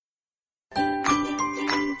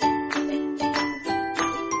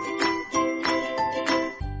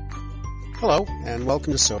Hello, and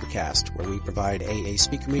welcome to Sobercast, where we provide AA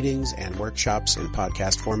speaker meetings and workshops in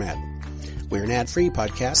podcast format. We're an ad-free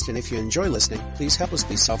podcast, and if you enjoy listening, please help us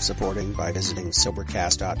be self-supporting by visiting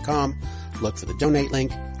Sobercast.com, look for the donate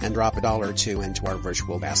link, and drop $1 or $2 into our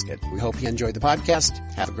virtual basket. We hope you enjoy the podcast.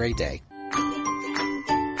 Have a great day.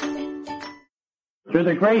 Through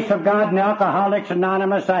the grace of God and Alcoholics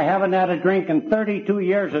Anonymous, I haven't had a drink in 32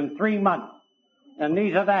 years and 3 months. And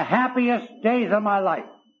these are the happiest days of my life.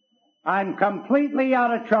 I'm completely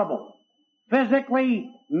out of trouble. Physically,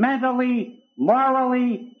 mentally,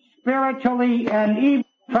 morally, spiritually, and even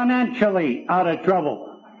financially out of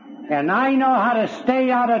trouble. And I know how to stay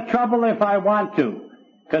out of trouble if I want to,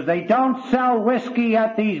 because they don't sell whiskey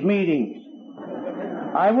at these meetings.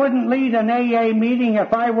 I wouldn't lead an AA meeting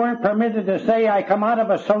if I weren't permitted to say I come out of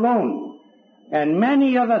a saloon. And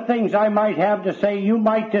many other things I might have to say you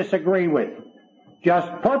might disagree with. Just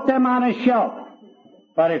put them on a shelf.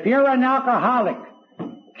 But if you're an alcoholic,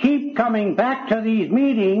 keep coming back to these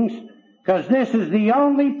meetings, because this is the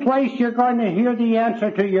only place you're going to hear the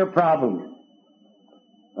answer to your problem.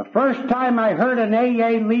 The first time I heard an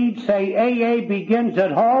AA lead say AA begins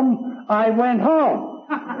at home, I went home.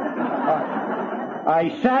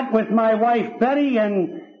 I sat with my wife Betty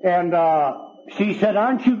and she said,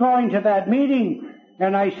 "Aren't you going to that meeting?"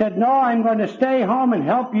 And I said, "No, I'm going to stay home and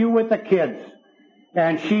help you with the kids."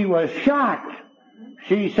 And she was shocked.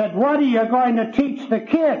 She said, "What are you going to teach the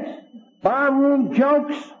kids? Barroom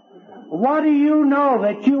jokes? What do you know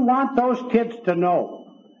that you want those kids to know?"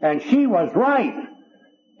 And she was right.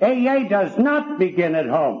 AA does not begin at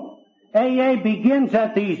home. AA begins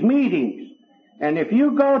at these meetings. And if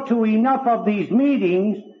you go to enough of these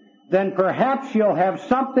meetings, then perhaps you'll have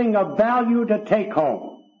something of value to take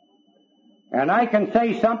home. And I can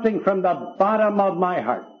say something from the bottom of my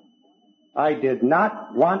heart. I did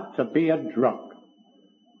not want to be a drunk.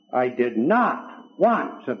 I did not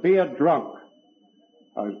want to be a drunk.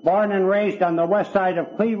 I was born and raised on the west side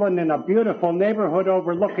of Cleveland in a beautiful neighborhood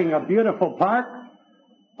overlooking a beautiful park.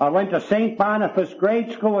 I went to St. Boniface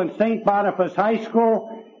Grade School and St. Boniface High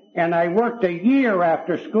School, and I worked a year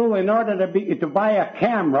after school in order to buy a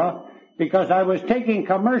camera because I was taking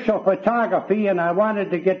commercial photography and I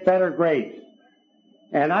wanted to get better grades.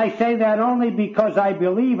 And I say that only because I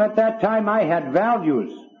believe at that time I had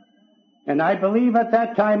values. And I believe at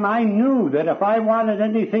that time I knew that if I wanted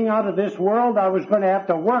anything out of this world, I was going to have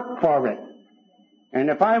to work for it.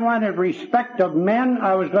 And if I wanted respect of men,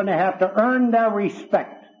 I was going to have to earn their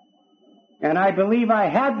respect. And I believe I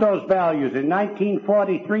had those values in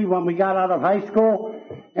 1943 when we got out of high school,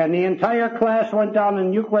 and the entire class went down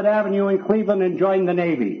in Euclid Avenue in Cleveland and joined the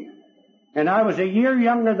Navy. And I was a year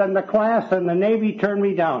younger than the class, and the Navy turned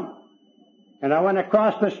me down. And I went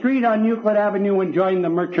across the street on Euclid Avenue and joined the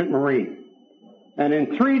Merchant Marine. And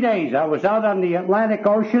in 3 days, I was out on the Atlantic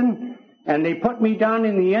Ocean, and they put me down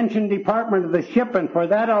in the engine department of the ship, and for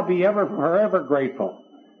that I'll be forever grateful.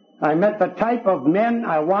 I met the type of men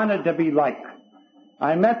I wanted to be like.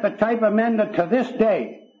 I met the type of men that to this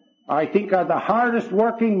day I think are the hardest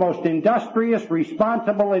working, most industrious,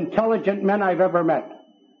 responsible, intelligent men I've ever met.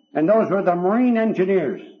 And those were the Marine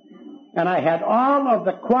engineers. And I had all of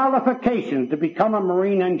the qualifications to become a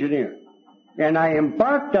Marine engineer. And I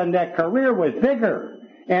embarked on that career with vigor,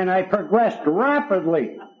 and I progressed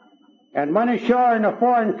rapidly. And went ashore in a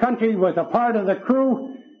foreign country with a part of the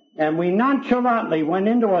crew, and we nonchalantly went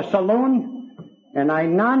into a saloon, and I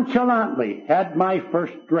nonchalantly had my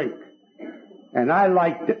first drink. And I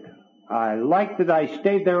liked it. I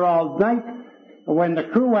stayed there all night. When the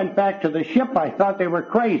crew went back to the ship, I thought they were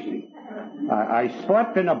crazy. I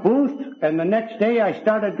slept in a booth, and the next day I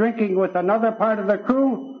started drinking with another part of the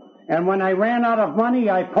crew, and when I ran out of money,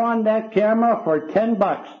 I pawned that camera for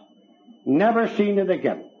 $10. Never seen it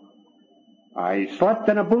again. I slept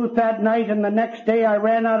in a booth that night, and the next day I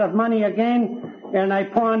ran out of money again, and I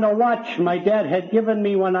pawned a watch my dad had given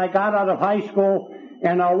me when I got out of high school,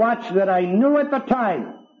 and a watch that I knew at the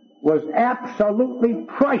time was absolutely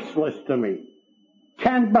priceless to me.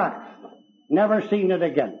 $10. Never seen it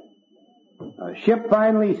again. The ship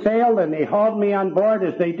finally sailed, and they hauled me on board,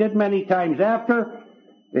 as they did many times after.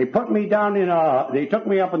 They took me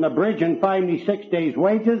up on the bridge and fined me 6 days'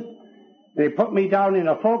 wages. They put me down in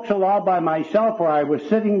a forecastle all by myself, where I was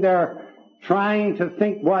sitting there trying to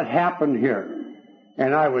think what happened here.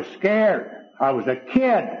 And I was scared. I was a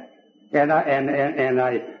kid. And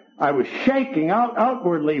I was shaking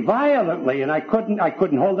outwardly, violently, and I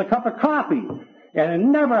couldn't hold a cup of coffee. And it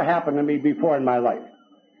never happened to me before in my life.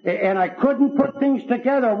 And I couldn't put things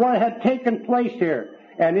together, what had taken place here.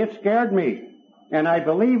 And it scared me. And I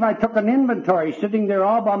believe I took an inventory sitting there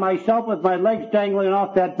all by myself with my legs dangling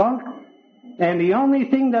off that bunk. And the only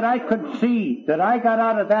thing that I could see that I got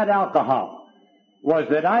out of that alcohol was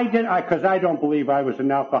that because I don't believe I was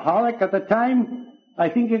an alcoholic at the time. I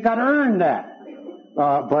think you got to earn that.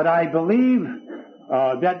 But I believe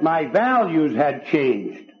that my values had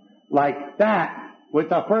changed like that with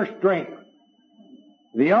the first drink.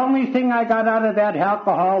 The only thing I got out of that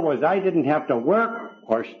alcohol was I didn't have to work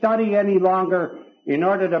or study any longer in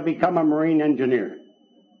order to become a marine engineer.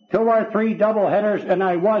 2 or 3 doubleheaders and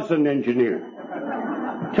I was an engineer.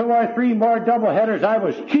 2 or 3 more doubleheaders, I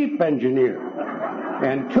was chief engineer.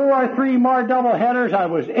 And 2 or 3 more doubleheaders, I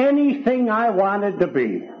was anything I wanted to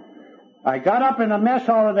be. I got up in a mess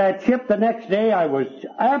hall of that ship the next day. I was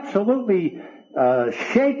absolutely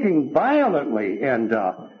shaking violently, and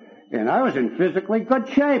I was in physically good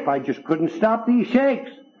shape. I just couldn't stop these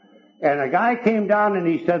shakes. And a guy came down and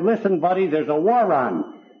he said, "Listen, buddy, there's a war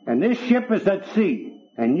on, and this ship is at sea,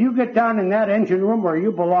 and you get down in that engine room where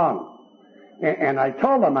you belong." And I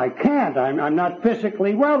told him, "I can't. I'm not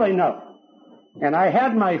physically well enough." And I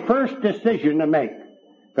had my first decision to make,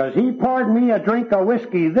 because he poured me a drink of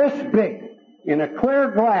whiskey this big in a clear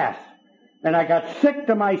glass, and I got sick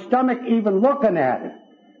to my stomach even looking at it.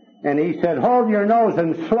 And he said, "Hold your nose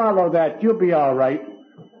and swallow that. You'll be all right."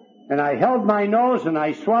 And I held my nose and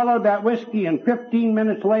I swallowed that whiskey, and 15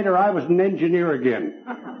 minutes later I was an engineer again.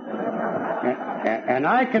 And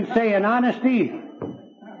I can say in honesty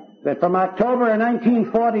that from October of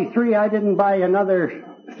 1943 I didn't buy another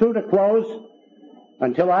suit of clothes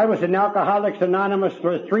until I was in Alcoholics Anonymous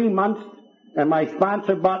for 3 months and my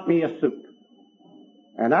sponsor bought me a suit.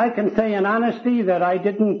 And I can say in honesty that I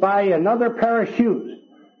didn't buy another pair of shoes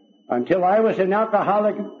until I was in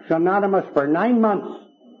Alcoholics Anonymous for 9 months.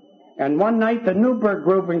 And one night the Newberg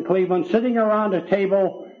group in Cleveland, sitting around a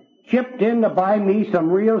table, chipped in to buy me some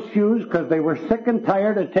real shoes because they were sick and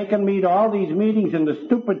tired of taking me to all these meetings in the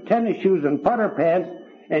stupid tennis shoes and putter pants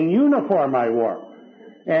and uniform I wore.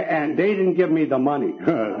 And they didn't give me the money.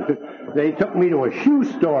 They took me to a shoe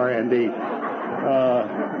store, and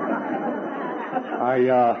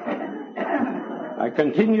I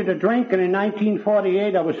continued to drink, and in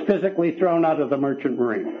 1948 I was physically thrown out of the Merchant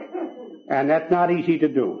Marine. And that's not easy to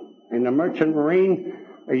do. In the Merchant Marine,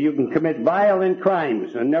 you can commit violent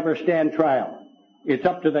crimes and never stand trial. It's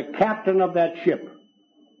up to the captain of that ship.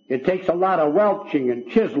 It takes a lot of welching and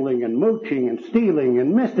chiseling and mooching and stealing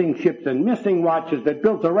and missing ships and missing watches that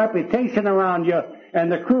builds a reputation around you, and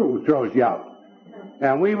the crew throws you out.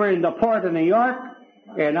 And we were in the port of New York,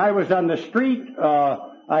 and I was on the street.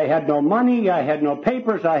 I had no money, I had no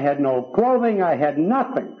papers, I had no clothing, I had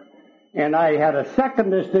nothing. And I had a second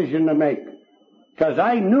decision to make, because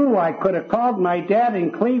I knew I could have called my dad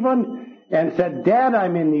in Cleveland and said, "Dad,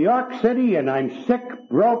 I'm in New York City and I'm sick,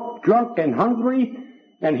 broke, drunk, and hungry,"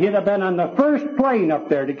 and he'd have been on the first plane up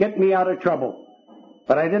there to get me out of trouble.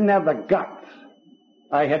 But I didn't have the guts.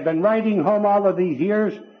 I had been writing home all of these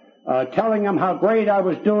years, telling them how great I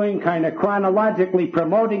was doing, kind of chronologically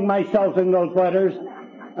promoting myself in those letters.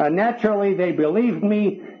 Naturally, they believed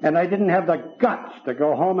me, and I didn't have the guts to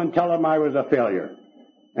go home and tell them I was a failure.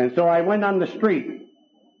 And so I went on the street.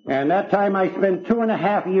 And that time I spent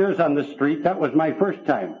 2.5 years on the street. That was my first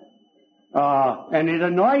time. And it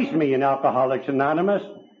annoys me in Alcoholics Anonymous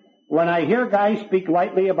when I hear guys speak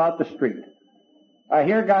lightly about the street. I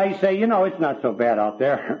hear guys say, "You know, it's not so bad out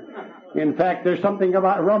there." In fact, there's something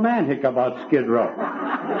romantic about Skid Row.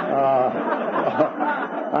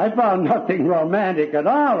 I found nothing romantic at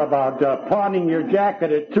all about pawning your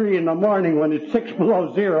jacket at 3 in the morning when it's 6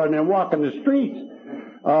 below zero and then walking the streets.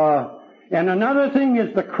 And another thing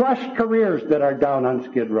is the crushed careers that are down on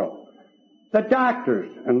Skid Row. The doctors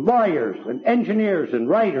and lawyers and engineers and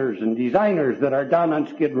writers and designers that are down on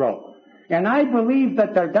Skid Row. And I believe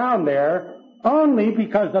that they're down there only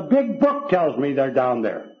because the big book tells me they're down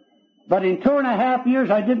there. But in 2.5 years,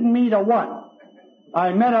 I didn't meet a one.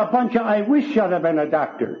 I met a bunch of, I wish I'd have been a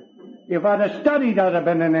doctor. If I'd have studied, I'd have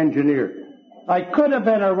been an engineer. I could have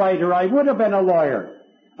been a writer. I would have been a lawyer.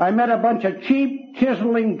 I met a bunch of cheap,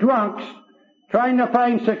 chiseling drunks trying to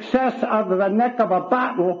find success out of the neck of a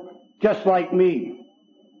bottle just like me.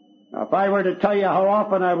 Now, if I were to tell you how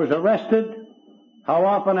often I was arrested, how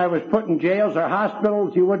often I was put in jails or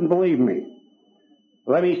hospitals, you wouldn't believe me.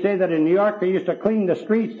 Let me say that in New York, they used to clean the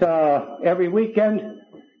streets every weekend,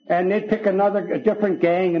 and they'd pick a different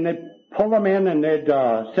gang, and they'd pull them in, and they'd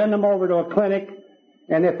send them over to a clinic,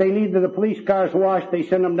 and if they needed the police cars washed, they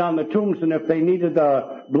send them down the Tombs, and if they needed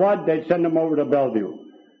the blood, they'd send them over to Bellevue.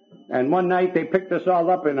 And one night, they picked us all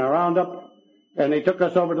up in a roundup, and they took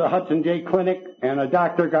us over to the Hudson J. Clinic, and a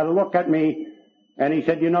doctor got a look at me, and he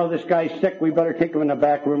said, "You know, this guy's sick. We better take him in the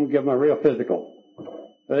back room and give him a real physical."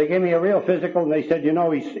 So they gave me a real physical, and they said, you know,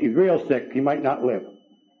 he's real sick. He might not live.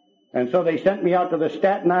 And so they sent me out to the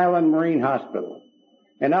Staten Island Marine Hospital.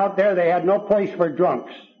 And out there they had no place for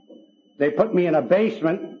drunks. They put me in a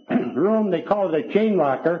basement room. They called it a chain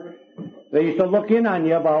locker. They used to look in on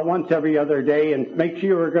you about once every other day and make sure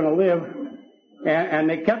you were going to live. And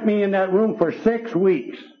they kept me in that room for 6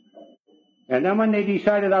 weeks. And then when they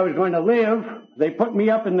decided I was going to live, they put me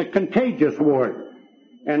up in the contagious ward.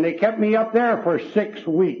 And they kept me up there for 6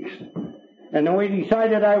 weeks. And then we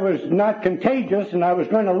decided I was not contagious and I was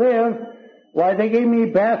going to live. Why, they gave me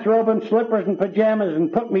bathrobe and slippers and pajamas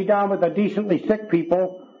and put me down with the decently sick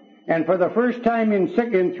people. And for the first time in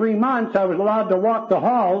 3 months, I was allowed to walk the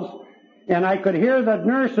halls. And I could hear the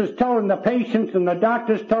nurses telling the patients and the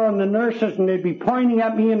doctors telling the nurses, and they'd be pointing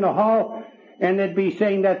at me in the hall, and they'd be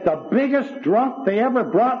saying that's the biggest drunk they ever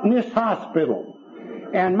brought in this hospital.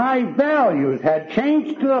 And my values had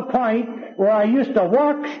changed to the point where I used to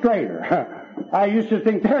walk straighter. I used to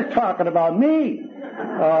think they're talking about me.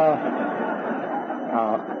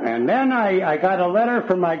 And then I got a letter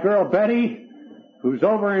from my girl Betty, who's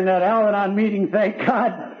over in that Al-Anon meeting, thank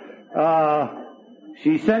God.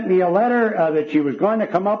 She sent me a letter that she was going to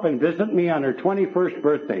come up and visit me on her 21st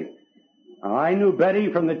birthday. I knew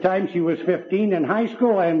Betty from the time she was 15 in high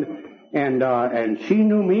school, and she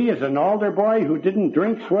knew me as an altar boy who didn't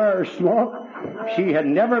drink, swear, or smoke. She had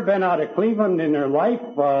never been out of Cleveland in her life.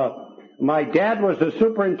 My dad was a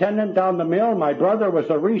superintendent down the mill. My brother was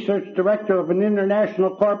a research director of an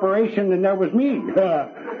international corporation, and there was me.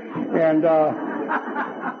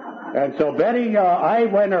 And so Betty, I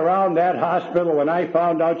went around that hospital when I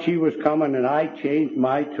found out she was coming, and I changed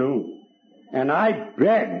my tune. And I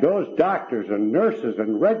begged those doctors and nurses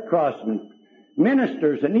and Red Cross and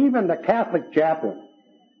ministers and even the Catholic chaplain,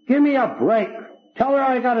 give me a break. Tell her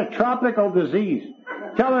I got a tropical disease.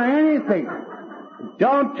 Tell her anything.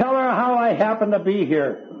 Don't tell her how I happen to be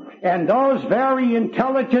here. And those very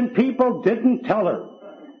intelligent people didn't tell her.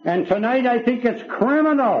 And tonight I think it's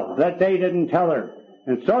criminal that they didn't tell her.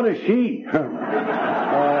 And so does she.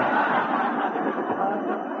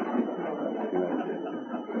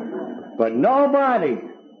 But nobody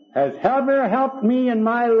has ever helped me in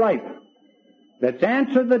my life that's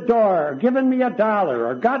answered the door or given me $1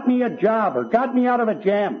 or got me a job or got me out of a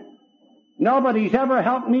jam. Nobody's ever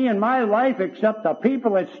helped me in my life except the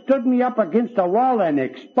people that stood me up against a wall and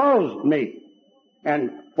exposed me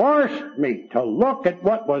and forced me to look at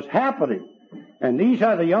what was happening. And these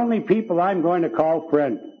are the only people I'm going to call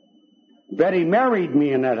friend. Betty married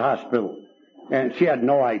me in that hospital, and she had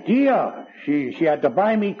no idea. She had to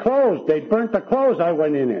buy me clothes. They burnt the clothes I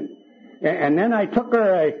went in. And then I took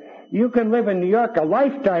her you can live in New York a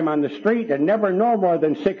lifetime on the street and never know more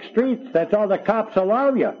than 6 streets. That's all the cops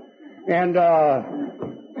allow you. And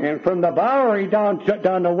from the Bowery down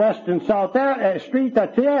to West and South Street,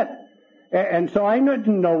 that's it. And so I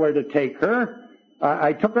didn't know where to take her.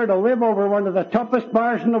 I took her to live over one of the toughest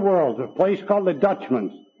bars in the world, a place called the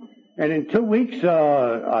Dutchman's. And in 2 weeks,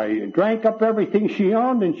 I drank up everything she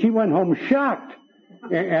owned, and she went home shocked.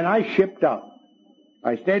 And I shipped out.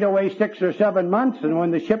 I stayed away 6 or 7 months, and when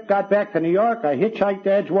the ship got back to New York, I hitchhiked to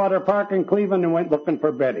Edgewater Park in Cleveland and went looking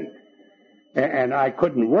for Betty. And I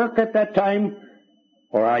couldn't work at that time,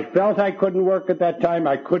 or I felt I couldn't work at that time.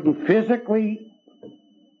 I couldn't physically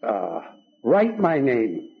write my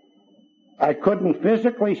name. I couldn't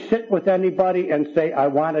physically sit with anybody and say, I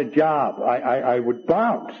want a job. I would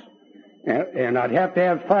bounce. And I'd have to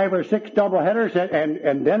have 5 or 6 doubleheaders,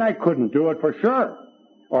 and then I couldn't do it for sure,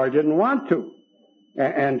 or I didn't want to.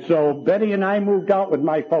 And so Betty and I moved out with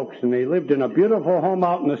my folks, and they lived in a beautiful home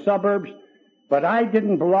out in the suburbs, but I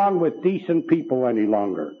didn't belong with decent people any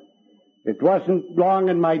longer. It wasn't long,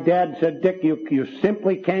 and my dad said, Dick, you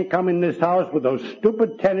simply can't come in this house with those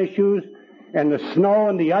stupid tennis shoes and the snow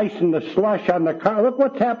and the ice and the slush on the car. Look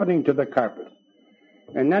what's happening to the carpet.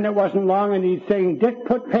 And then it wasn't long, and he's saying, Dick,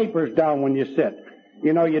 put papers down when you sit.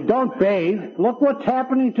 You know, you don't bathe. Look what's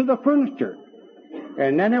happening to the furniture.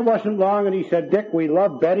 And then it wasn't long, and he said, Dick, we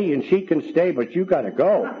love Betty, and she can stay, but you got to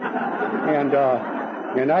go. And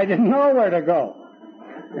I didn't know where to go.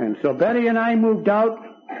 And so Betty and I moved out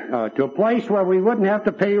to a place where we wouldn't have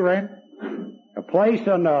to pay rent, a place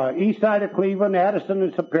on the east side of Cleveland, Addison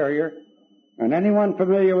and Superior. And anyone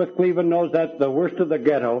familiar with Cleveland knows that's the worst of the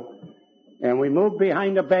ghetto. And we moved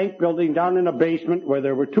behind a bank building down in a basement where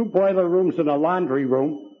there were 2 boiler rooms and a laundry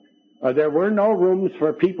room. There were no rooms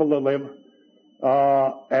for people to live.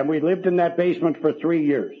 And we lived in that basement for 3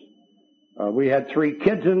 years. We had 3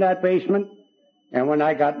 kids in that basement. And when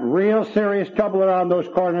I got real serious trouble around those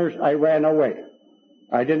corners, I ran away.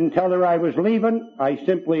 I didn't tell her I was leaving. I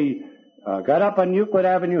simply got up on Euclid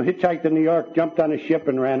Avenue, hitchhiked to New York, jumped on a ship,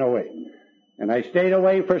 and ran away. And I stayed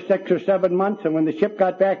away for 6 or 7 months, and when the ship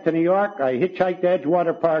got back to New York, I hitchhiked to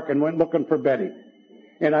Edgewater Park and went looking for Betty.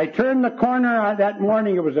 And I turned the corner that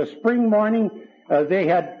morning. It was a spring morning. They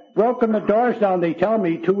had broken the doors down, they tell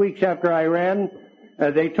me, 2 weeks after I ran.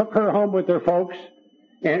 They took her home with their folks,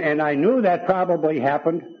 and I knew that probably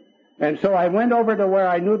happened. And so I went over to where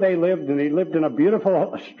I knew they lived, and they lived in a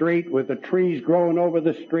beautiful street with the trees growing over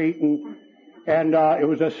the street, and it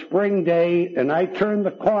was a spring day, and I turned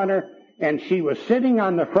the corner, and she was sitting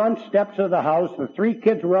on the front steps of the house. The 3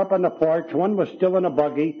 kids were up on the porch. One was still in a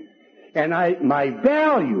buggy. And my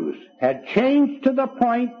values had changed to the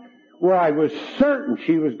point where I was certain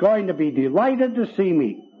she was going to be delighted to see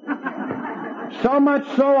me. So much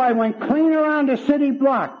so I went clean around the city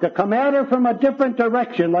block to come at her from a different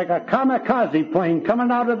direction, like a kamikaze plane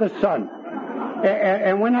coming out of the sun.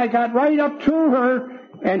 And when I got right up to her,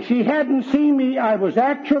 and she hadn't seen me, I was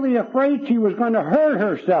actually afraid she was going to hurt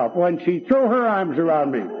herself when she threw her arms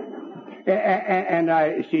around me.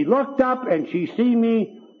 She looked up and she see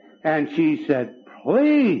me, and she said,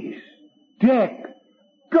 "Please, Dick,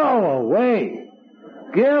 go away.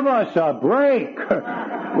 Give us a break.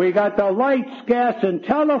 We got the lights, gas, and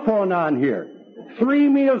telephone on here. 3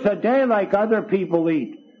 meals a day like other people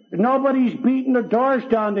eat. Nobody's beating the doors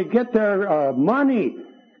down to get their money.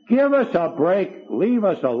 Give us a break. Leave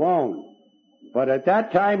us alone." But at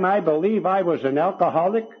that time, I believe I was an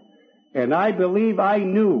alcoholic, and I believe I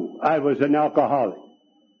knew I was an alcoholic.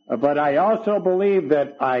 But I also believe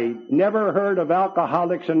that I never heard of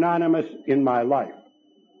Alcoholics Anonymous in my life.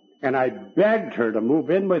 And I begged her to move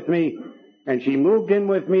in with me, and she moved in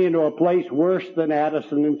with me into a place worse than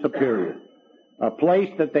Addison and Superior. A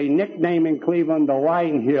place that they nickname in Cleveland the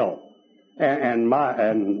Wine Hill. And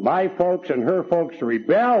my folks and her folks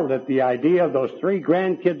rebelled at the idea of those 3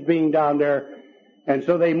 grandkids being down there. And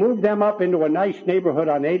so they moved them up into a nice neighborhood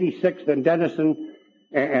on 86th and Denison,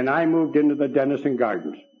 and I moved into the Denison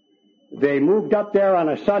Gardens. They moved up there on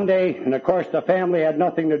a Sunday, and of course the family had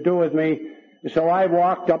nothing to do with me, so I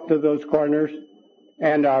walked up to those corners,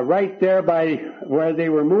 and right there by where they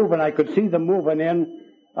were moving, I could see them moving in.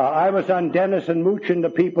 I was on Denison mooching the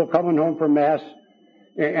people coming home from Mass,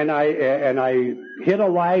 and I hit a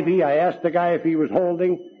livey. I asked the guy if he was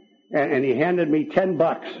holding, and he handed me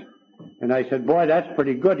 $10. And I said, "Boy, that's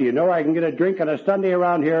pretty good. You know, I can get a drink on a Sunday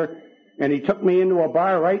around here." And he took me into a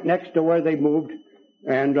bar right next to where they moved.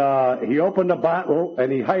 And he opened a bottle,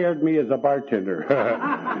 and he hired me as a bartender.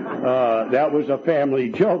 That was a family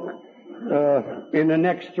joke. In the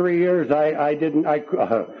next 3 years, I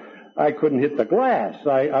couldn't hit the glass.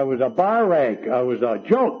 I was a bar rank. I was a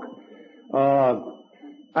joke.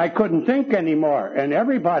 I couldn't think anymore, and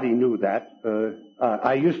everybody knew that.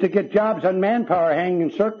 I used to get jobs on Manpower hanging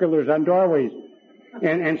circulars on doorways.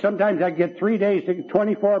 And sometimes I'd get 3 days,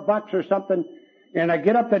 $24 or something. And I'd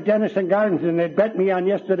get up to Denison Gardens, and they'd bet me on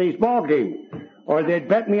yesterday's ball game. Or they'd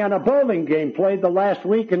bet me on a bowling game played the last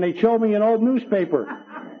week, and they'd show me an old newspaper.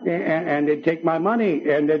 And they'd take my money,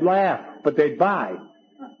 and they'd laugh, but they'd buy.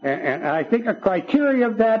 And I think a criteria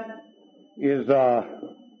of that is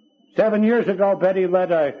 7 years ago, Betty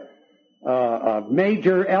led a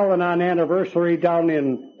major Al-Anon anniversary down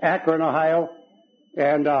in Akron, Ohio.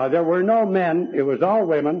 And there were no men. It was all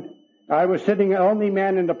women. I was sitting, only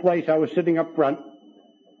man in the place. I was sitting up front.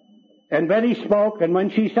 And Betty spoke, and when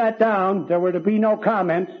she sat down, there were to be no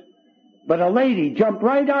comments. But a lady jumped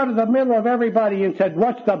right out of the middle of everybody and said,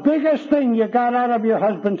 "What's the biggest thing you got out of your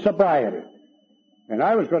husband's sobriety?" And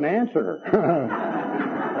I was going to answer her.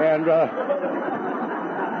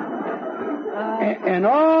 And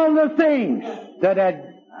all the things that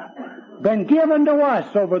had been given to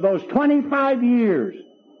us over those 25 years.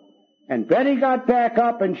 And Betty got back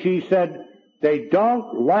up and she said, "They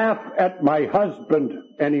don't laugh at my husband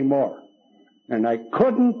anymore." And I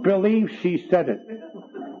couldn't believe she said it.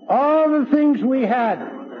 All the things we had,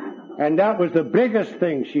 and that was the biggest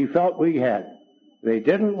thing she felt we had. They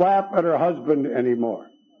didn't laugh at her husband anymore.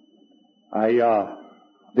 They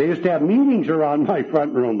used to have meetings around my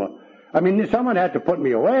front room. I mean, someone had to put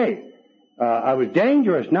me away. I was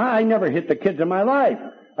dangerous. Now, I never hit the kids in my life.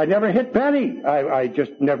 I never hit Betty. I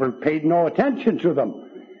just never paid no attention to them.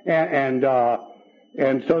 And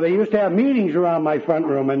so they used to have meetings around my front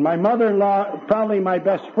room. And my mother-in-law, probably my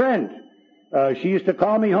best friend, she used to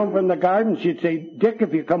call me home from the garden. She'd say, "Dick,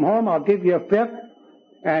 if you come home, I'll give you a fifth.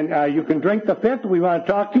 And you can drink the fifth. We want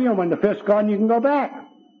to talk to you. And when the fifth's gone, you can go back."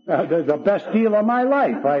 That's the best deal of my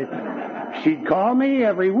life. She'd call me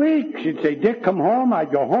every week. She'd say, "Dick, come home."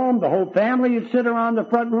 I'd go home. The whole family would sit around the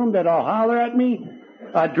front room. They'd all holler at me.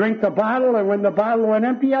 I'd drink the bottle, and when the bottle went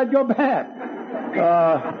empty, I'd go back.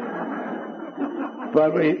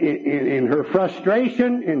 But in her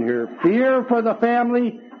frustration, in her fear for the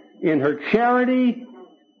family, in her charity,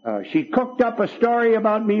 she cooked up a story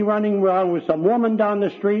about me running around with some woman down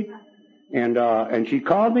the street, and she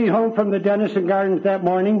called me home from the Denison Gardens that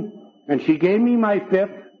morning, and she gave me my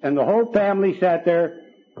fifth, and the whole family sat there,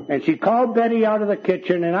 and she called Betty out of the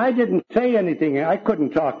kitchen, and I didn't say anything. I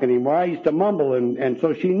couldn't talk anymore. I used to mumble, and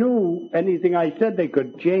so she knew anything I said they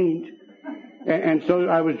could change. And so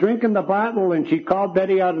I was drinking the bottle, and she called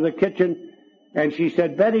Betty out of the kitchen, and she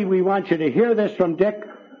said, Betty, we want you to hear this from Dick,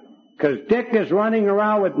 because Dick is running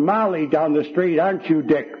around with Molly down the street, aren't you,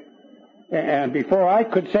 Dick? And before I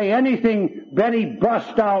could say anything, Betty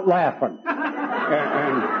bust out laughing.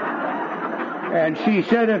 And she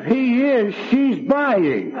said, if he is, she's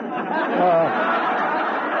buying.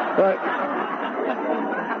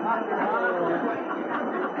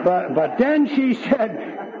 But then she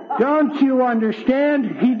said, don't you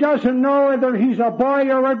understand? He doesn't know whether he's a boy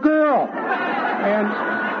or a girl.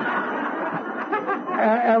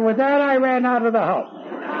 And with that, I ran out of the house.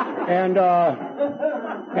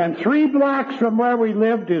 And 3 blocks from where we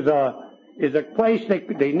lived is a place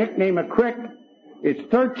they nickname a creek. It's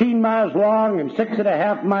 13 miles long and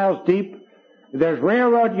 6.5 miles deep. There's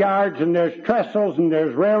railroad yards, and there's trestles, and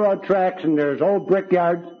there's railroad tracks, and there's old brick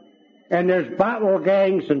yards, and there's bottle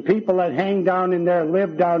gangs and people that hang down in there,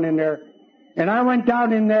 live down in there. And I went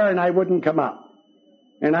down in there, and I wouldn't come out.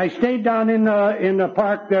 And I stayed down in the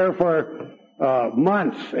park there for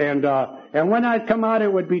months. And when I'd come out,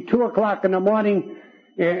 it would be 2 o'clock in the morning,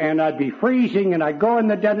 and I'd be freezing, and I'd go in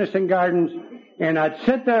the Denison Gardens, and I'd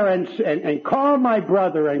sit there and call my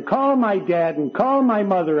brother, and call my dad, and call my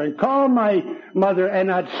mother, and call my mother,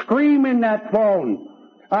 and I'd scream in that phone,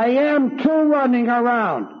 I am too running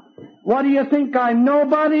around. What do you think? I'm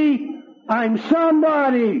nobody? I'm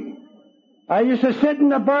somebody. I used to sit in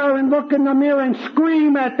the bar and look in the mirror and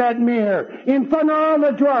scream at that mirror in front of all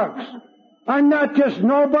the drunks. I'm not just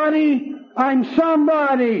nobody, I'm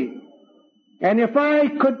somebody. And if I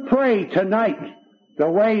could pray tonight the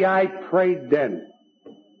way I prayed then,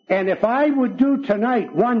 and if I would do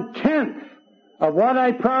tonight 1/10 of what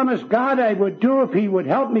I promised God I would do if He would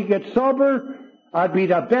help me get sober, I'd be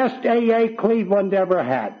the best AA Cleveland ever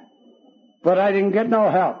had. But I didn't get no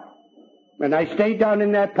help. And I stayed down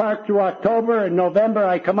in that park through October and November.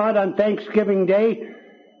 I come out on Thanksgiving Day.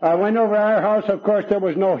 I went over to our house. Of course, there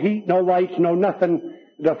was no heat, no lights, no nothing.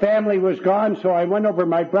 The family was gone, so I went over to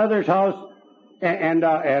my brother's house, and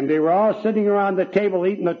they were all sitting around the table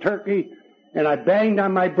eating the turkey, and I banged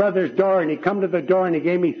on my brother's door, and he come to the door, and he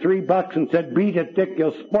gave me $3 and said, beat it, Dick,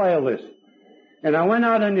 you'll spoil this. And I went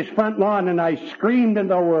out on his front lawn, and I screamed in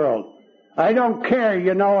the world. I don't care,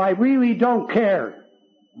 you know, I really don't care.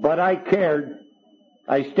 But I cared.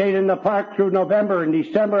 I stayed in the park through November and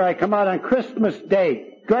December. I come out on Christmas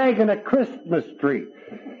Day, dragging a Christmas tree.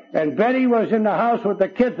 And Betty was in the house with the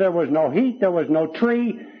kids. There was no heat, there was no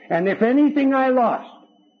tree. And if anything I lost,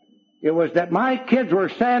 it was that my kids were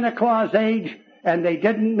Santa Claus age and they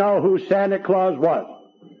didn't know who Santa Claus was.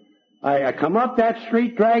 I come up that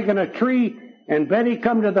street dragging a tree, and Betty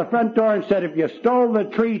come to the front door and said, if you stole the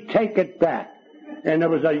tree, take it back. And there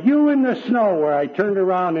was a U in the snow where I turned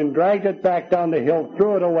around and dragged it back down the hill,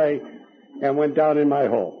 threw it away, and went down in my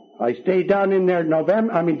hole. I stayed down in there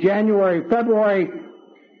January, February,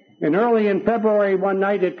 and early in February one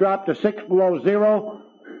night it dropped to 6 below zero,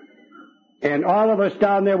 and all of us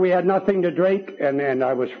down there, we had nothing to drink, and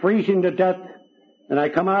I was freezing to death, and I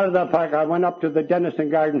come out of the park. I went up to the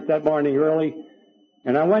Denison Gardens that morning early,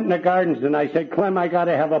 and I went in the gardens, and I said, Clem, I got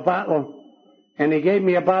to have a bottle. And he gave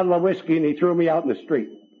me a bottle of whiskey, and he threw me out in the street.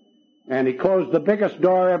 And he closed the biggest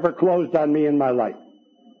door ever closed on me in my life.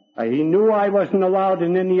 He knew I wasn't allowed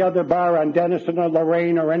in any other bar on Denison or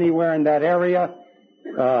Lorraine or anywhere in that area.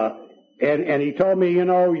 And he told me, you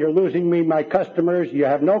know, you're losing me my customers. You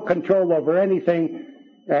have no control over anything,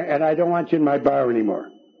 and I don't want you in my bar anymore.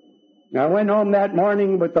 Now, I went home that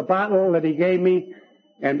morning with the bottle that he gave me,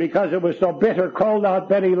 and because it was so bitter cold out,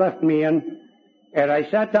 Betty left me in. And I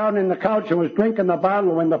sat down in the couch and was drinking the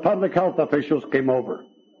bottle when the public health officials came over.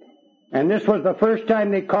 And this was the first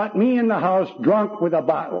time they caught me in the house drunk with a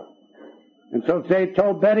bottle. And so they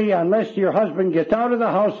told Betty, unless your husband gets out of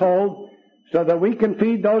the household so that we can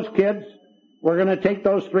feed those kids, we're going to take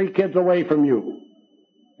those 3 kids away from you.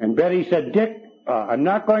 And Betty said, Dick, I'm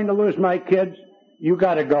not going to lose my kids. You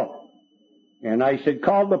got to go. And I said,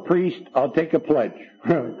 call the priest. I'll take a pledge.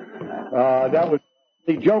 That was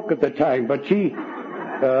a joke at the time, but she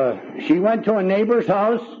went to a neighbor's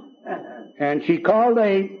house, And she called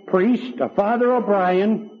a priest, a Father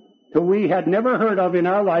O'Brien, who we had never heard of in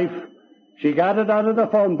our life. She got it out of the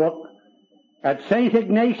phone book at St.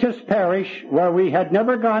 Ignatius Parish, where we had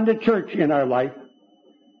never gone to church in our life.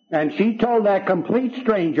 And she told that complete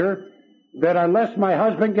stranger that unless my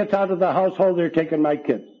husband gets out of the household, they're taking my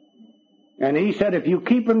kids. And he said, if you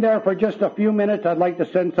keep him there for just a few minutes, I'd like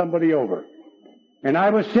to send somebody over. And I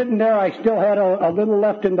was sitting there. I still had a little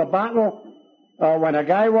left in the bottle when a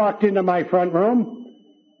guy walked into my front room.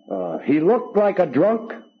 He looked like a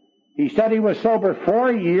drunk. He said he was sober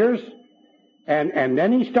 4 years. And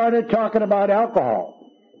then he started talking about alcohol.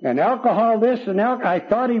 And alcohol this and alcohol. I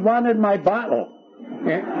thought he wanted my bottle.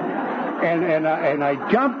 And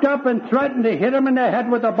I jumped up and threatened to hit him in the head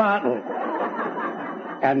with a bottle.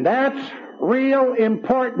 And that's real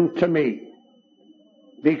important to me.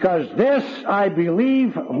 Because this, I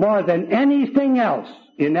believe, more than anything else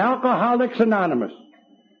in Alcoholics Anonymous,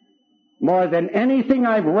 more than anything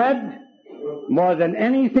I've read, more than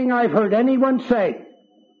anything I've heard anyone say,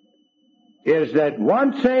 is that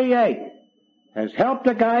once AA has helped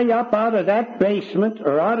a guy up out of that basement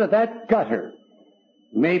or out of that gutter,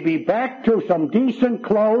 maybe back to some decent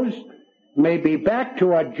clothes, maybe back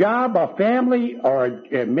to a job, a family, or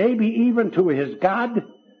maybe even to his God,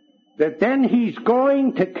 that then he's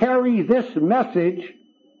going to carry this message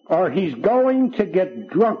or he's going to get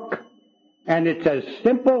drunk. And it's as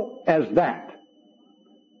simple as that.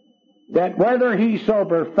 That whether he's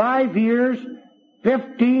sober 5 years,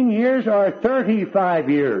 15 years, or 35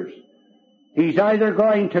 years, he's either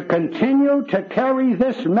going to continue to carry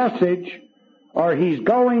this message or he's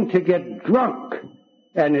going to get drunk.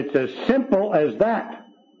 And it's as simple as that.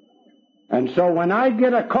 And so when I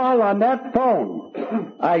get a call on that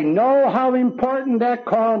phone, I know how important that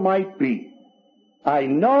call might be. I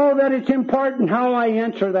know that it's important how I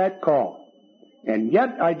answer that call. And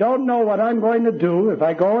yet I don't know what I'm going to do if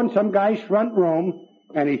I go in some guy's front room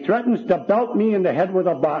and he threatens to belt me in the head with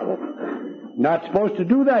a bottle. Not supposed to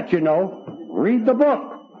do that, you know. Read the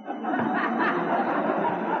book.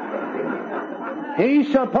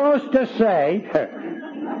 He's supposed to say,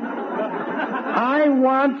 I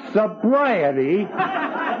want sobriety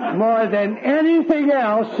more than anything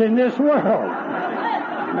else in this world.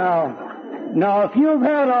 Now, if you've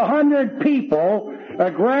had 100 people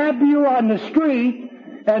grab you on the street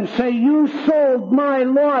and say, you sold my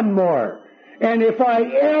lawnmower, and if I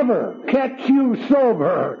ever catch you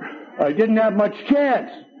sober, I didn't have much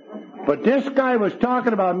chance. But this guy was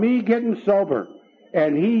talking about me getting sober,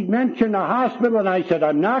 and he mentioned a hospital, and I said,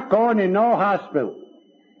 I'm not going in no hospital.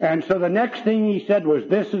 And so the next thing he said was,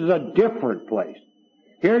 this is a different place.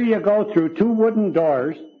 Here you go through 2 wooden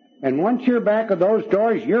doors, and once you're back of those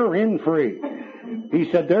doors, you're in free. He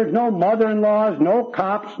said, there's no mother-in-laws, no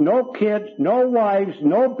cops, no kids, no wives,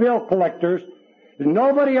 no bill collectors. There's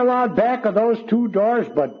nobody allowed back of those 2 doors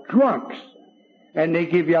but drunks. And they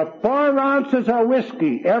give you 4 ounces of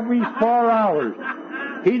whiskey every 4 hours.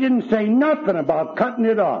 He didn't say nothing about cutting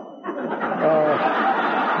it off.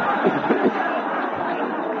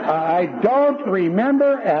 I don't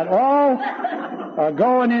remember at all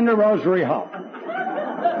going into Rosary Hall.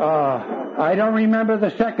 I don't remember the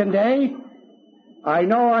second day. I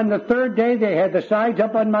know on the 3rd day they had the sides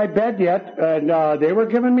up on my bed yet, and they were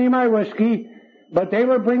giving me my whiskey, but they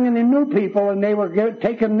were bringing in new people, and they were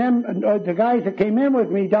taking them, the guys that came in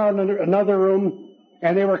with me, down in another room,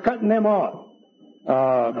 and they were cutting them off.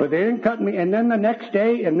 But they didn't cut me. And then the next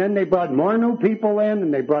day, and then they brought more new people in,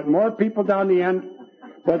 and they brought more people down the end.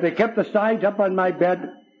 But they kept the sides up on my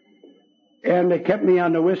bed, and they kept me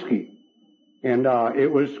on the whiskey. And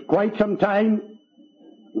it was quite some time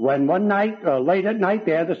when one night, late at night,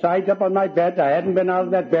 they had the sides up on my bed. I hadn't been out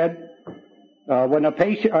of that bed. When a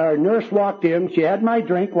patient, or a nurse walked in, she had my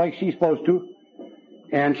drink like she's supposed to,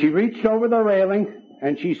 and she reached over the railing,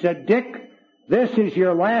 and she said, Dick, this is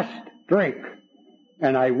your last drink.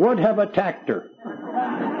 And I would have attacked her.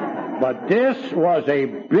 But this was a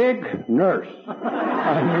big nurse.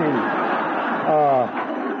 I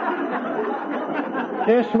mean,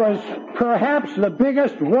 this was perhaps the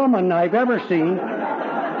biggest woman I've ever seen.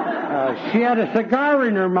 She had a cigar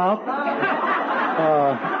in her mouth.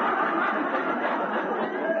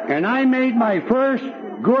 And I made my first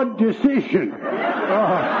good decision.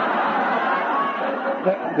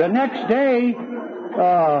 The next day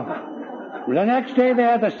they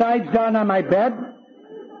had the sides down on my bed,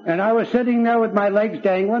 and I was sitting there with my legs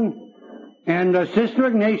dangling, and Sister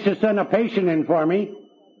Ignatius sent a patient in for me,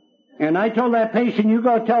 and I told that patient, you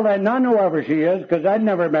go tell that nun, whoever she is, because I'd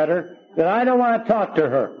never met her, that I don't want to talk to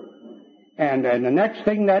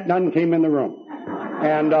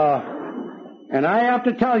And I have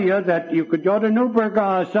to tell you that you could go to Newburgh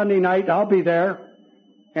Sunday night. I'll be there.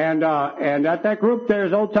 And at that group,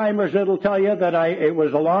 there's old-timers that'll tell you that it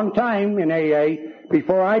was a long time in AA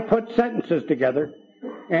before I put sentences together.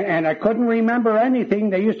 And I couldn't remember anything.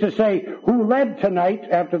 They used to say, who led tonight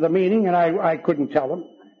after the meeting, and I couldn't tell them.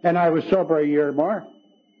 And I was sober a year more.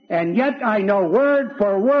 And yet I know word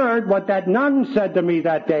for word what that nun said to me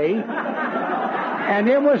that day. And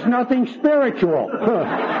it was nothing spiritual.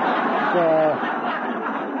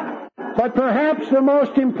 But perhaps the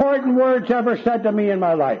most important words ever said to me in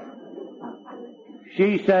my life.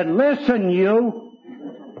 She said, listen, you,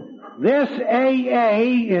 this AA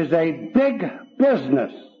is a big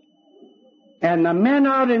business. And the men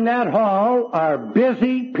out in that hall are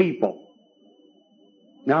busy people.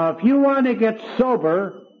 Now, if you want to get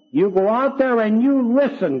sober, you go out there and you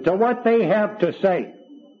listen to what they have to say.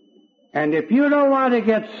 And if you don't want to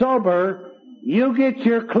get sober, you get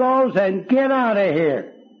your clothes and get out of here.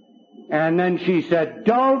 And then she said,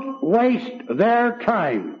 don't waste their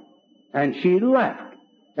time. And she left.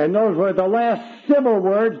 And those were the last civil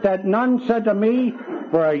words that nun said to me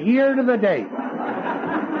for a year to the day.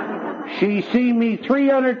 She seen me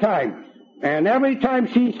 300 times. And every time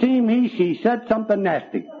she seen me, she said something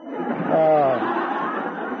nasty.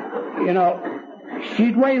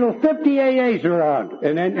 She'd wait till 50 AAs around.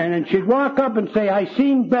 And then she'd walk up and say, I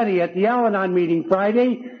seen Betty at the Al-Anon meeting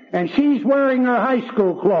Friday, and she's wearing her high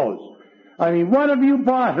school clothes. I mean, what have you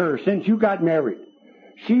bought her since you got married?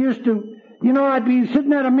 She used to, I'd be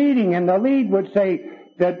sitting at a meeting and the lead would say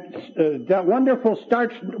that wonderful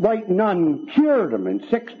starched white nun cured him in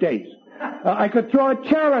 6 days. I could throw a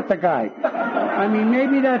chair at the guy. I mean,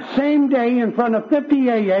 maybe that same day in front of 50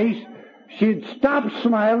 AAs, she'd stop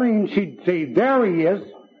smiling and she'd say, there he is.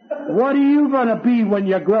 What are you going to be when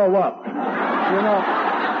you grow up?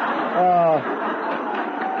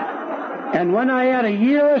 And when I had a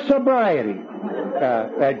year of sobriety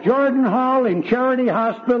at Jordan Hall in Charity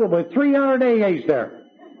Hospital with 300 AAs there,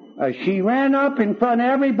 she ran up in front of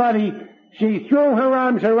everybody. She threw her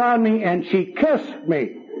arms around me and she kissed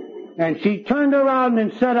me. And she turned around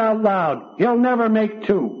and said out loud, he'll never make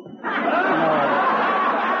two.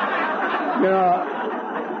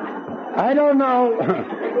 I don't know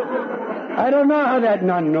how that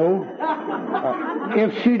nun knew.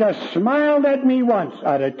 If she'd have smiled at me once,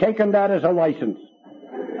 I'd have taken that as a license.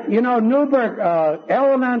 Newburgh,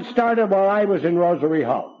 Al-Anon started while I was in Rosary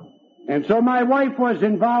Hall. And so my wife was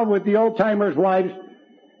involved with the old-timers' wives,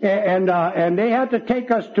 and they had to take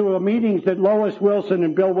us to meetings that Lois Wilson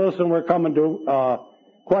and Bill Wilson were coming to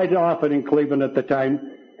quite often in Cleveland at the time.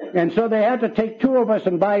 And so they had to take two of us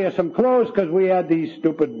and buy us some clothes because we had these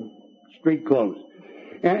stupid street clothes.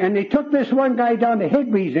 And they took this one guy down to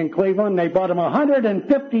Higbee's in Cleveland. They bought him a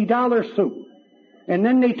 $150 suit. And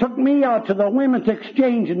then they took me out to the Women's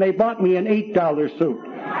Exchange and they bought me an $8 suit.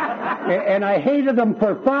 And I hated them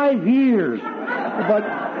for 5 years.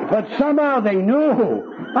 But somehow they knew.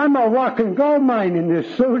 I'm a walking gold mine in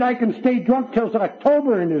this suit. I can stay drunk till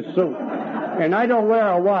October in this suit. And I don't wear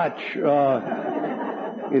a watch.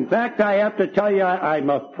 In fact, I have to tell you,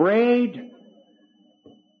 I'm afraid.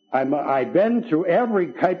 I've been through every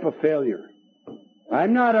type of failure.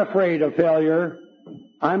 I'm not afraid of failure.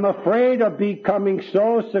 I'm afraid of becoming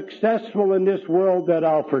so successful in this world that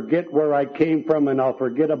I'll forget where I came from and I'll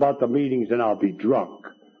forget about the meetings and I'll be drunk.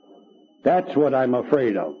 That's what I'm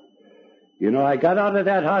afraid of. I got out of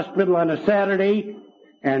that hospital on a Saturday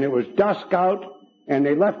and it was dusk out and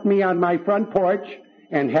they left me on my front porch,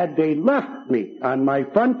 and had they left me on my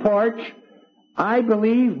front porch, I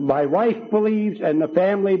believe, my wife believes, and the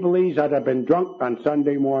family believes I'd have been drunk on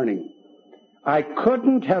Sunday morning. I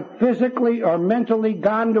couldn't have physically or mentally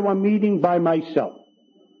gone to a meeting by myself.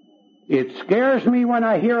 It scares me when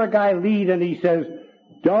I hear a guy lead and he says,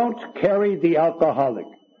 don't carry the alcoholic.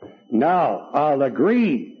 Now, I'll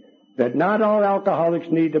agree that not all alcoholics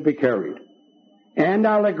need to be carried. And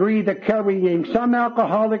I'll agree that carrying some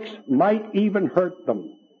alcoholics might even hurt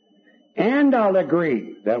them. And I'll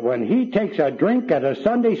agree that when he takes a drink at a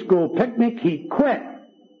Sunday school picnic, he quit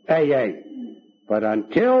AA. But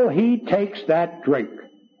until he takes that drink,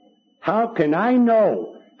 how can I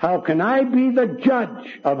know? How can I be the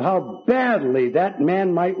judge of how badly that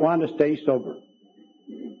man might want to stay sober?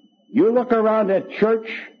 You look around at church,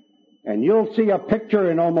 and you'll see a picture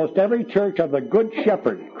in almost every church of the Good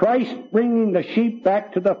Shepherd, Christ bringing the sheep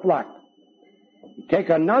back to the flock. Take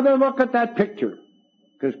another look at that picture,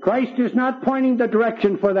 because Christ is not pointing the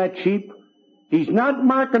direction for that sheep. He's not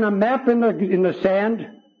marking a map in the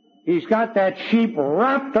sand. He's got that sheep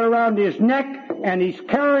wrapped around his neck, and he's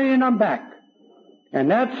carrying them back. And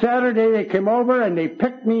that Saturday they came over and they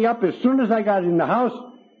picked me up as soon as I got in the house,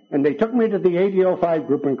 and they took me to the 8005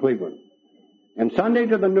 group in Cleveland. And Sunday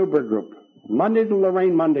to the Newburgh group. Monday to the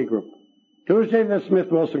Lorraine Monday group. Tuesday to the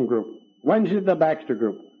Smith-Wilson group. Wednesday to the Baxter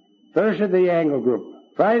group. Thursday to the Angle group.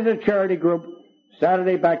 Friday to the Charity group.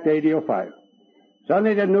 Saturday back to 8005.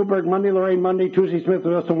 Sunday to Newburgh, Monday Lorraine, Monday, Tuesday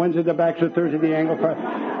Smith-Wilson, Wednesday to Baxter, Thursday to the Angle.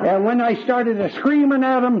 And when I started screaming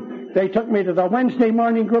at them, they took me to the Wednesday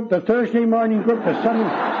morning group, the Thursday morning group, the Sunday.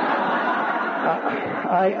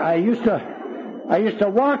 I used to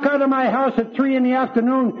walk out of my house at 3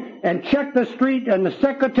 p.m. and check the street, and the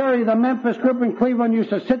secretary of the Memphis group in Cleveland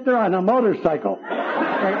used to sit there on a motorcycle.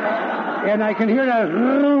 And I can hear that,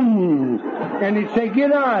 vroom, and he'd say,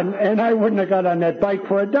 get on. And I wouldn't have got on that bike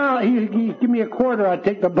for $1. He'd give me a quarter, I'd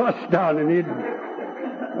take the bus down, and he'd,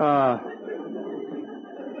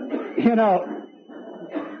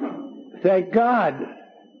 thank God,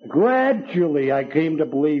 gradually I came to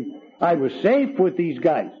believe I was safe with these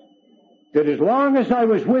guys. That as long as I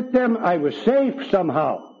was with them, I was safe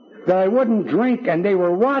somehow. That I wouldn't drink, and they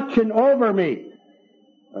were watching over me.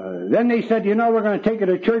 Then they said, we're going to take you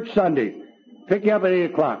to church Sunday. Pick you up at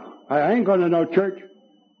 8 o'clock. I ain't going to no church.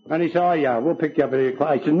 And he said, oh yeah, we'll pick you up at 8 o'clock.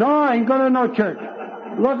 I said, no, I ain't going to no church.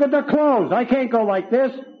 Look at the clothes. I can't go like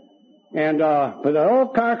this. And, but the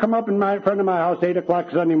old car come up in front of my house, 8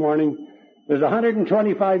 o'clock Sunday morning. There's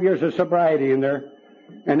 125 years of sobriety in there.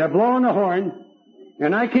 And they're blowing the horn.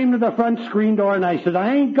 And I came to the front screen door and I said,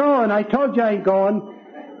 I ain't going. I told you I ain't going.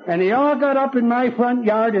 And they all got up in my front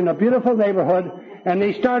yard in a beautiful neighborhood. And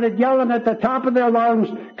they started yelling at the top of their lungs,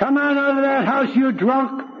 come on out of that house, you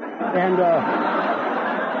drunk. And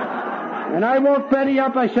I woke Betty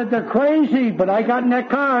up. I said, they're crazy, but I got in that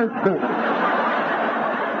car.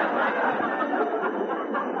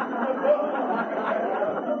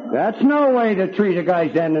 That's no way to treat a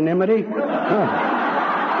guy's anonymity. In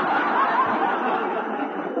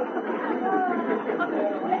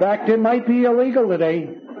fact, it might be illegal today.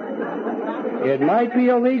 It might be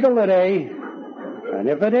illegal today. And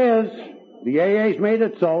if it is, the AA's made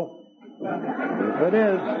it so. If it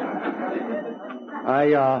is,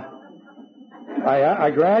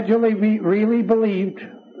 I gradually really believed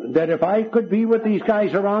that if I could be with these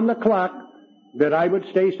guys around the clock, that I would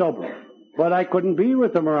stay sober. But I couldn't be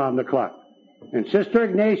with them around the clock. And Sister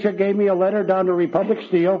Ignatia gave me a letter down to Republic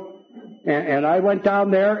Steel, and I went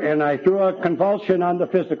down there and I threw a convulsion on the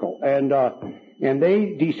physical. And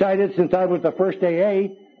they decided, since I was the first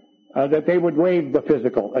AA, that they would waive the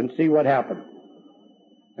physical and see what happened.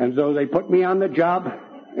 And so they put me on the job,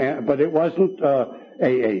 but it wasn't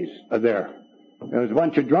AAs there. There was a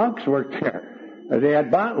bunch of drunks worked there. They had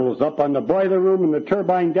bottles up on the boiler room and the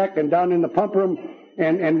turbine deck and down in the pump room.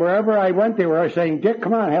 And wherever I went, they were saying, Dick,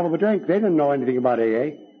 come on, have a drink. They didn't know anything about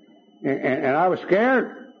AA. And I was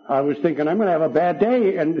scared. I was thinking, I'm going to have a bad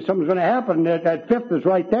day and something's going to happen. That fifth is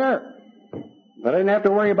right there. But I didn't have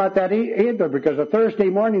to worry about that either, because the Thursday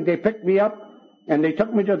morning they picked me up and they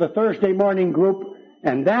took me to the Thursday morning group,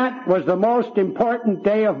 and that was the most important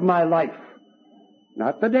day of my life.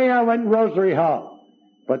 Not the day I went in Rosary Hall,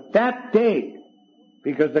 but that day,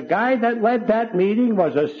 because the guy that led that meeting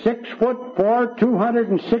was a 6'4",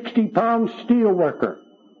 260-pound steel worker.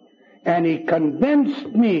 And he convinced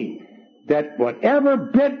me that whatever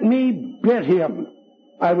bit me bit him.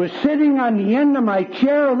 I was sitting on the end of my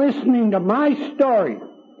chair listening to my story.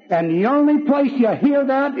 And the only place you hear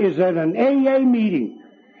that is at an AA meeting.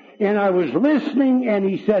 And I was listening, and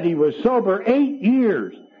he said he was sober 8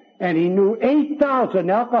 years. And he knew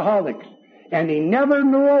 8,000 alcoholics. And he never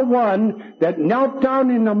knew a one that knelt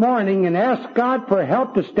down in the morning and asked God for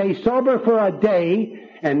help to stay sober for a day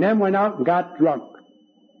and then went out and got drunk.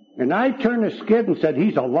 And I turned to Skid and said,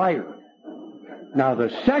 he's a liar. Now, the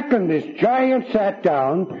second this giant sat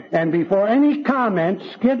down, and before any comments,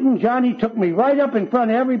 Skid and Johnny took me right up in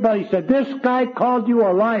front of everybody and said, this guy called you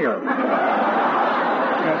a liar.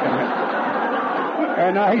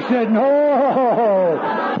 And I said, no.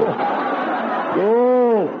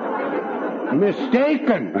 Oh,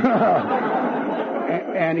 mistaken.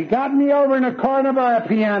 And he got me over in a corner by a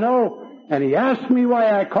piano, and he asked me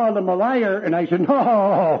why I called him a liar, and I said,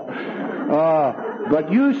 no.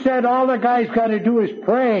 But you said all the guy's got to do is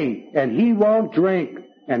pray, and he won't drink.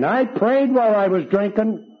 And I prayed while I was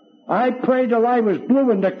drinking. I prayed till I was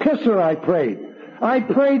blue, and the kisser I prayed. I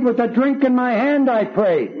prayed with a drink in my hand, I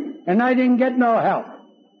prayed. And I didn't get no help.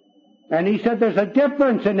 And he said there's a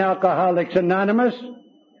difference in Alcoholics Anonymous.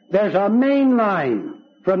 There's a main line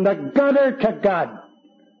from the gutter to God.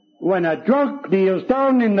 When a drunk kneels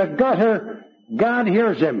down in the gutter, God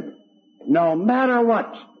hears him, no matter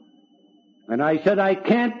what. And I said, I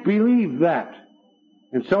can't believe that.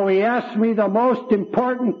 And so he asked me the most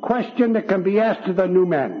important question that can be asked to the new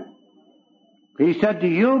man. He said, do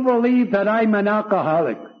you believe that I'm an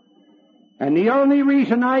alcoholic? And the only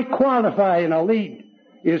reason I qualify in a lead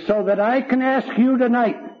is so that I can ask you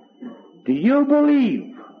tonight, do you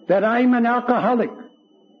believe that I'm an alcoholic?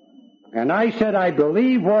 And I said, I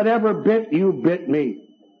believe whatever bit you bit me.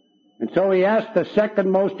 And so he asked the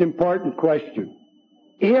second most important question.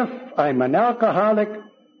 If I'm an alcoholic,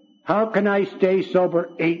 how can I stay sober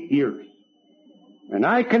 8 years? And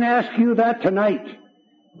I can ask you that tonight.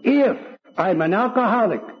 If I'm an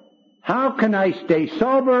alcoholic, how can I stay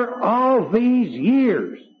sober all these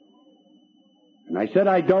years? And I said,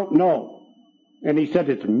 I don't know. And he said,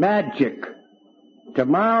 it's magic.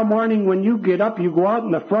 Tomorrow morning when you get up, you go out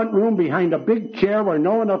in the front room behind a big chair where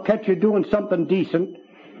no one will catch you doing something decent,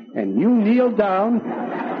 and you kneel down,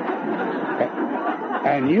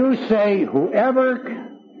 and you say, whoever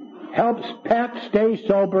helps Pat stay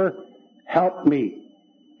sober, help me.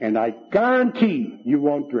 And I guarantee you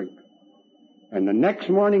won't drink. And the next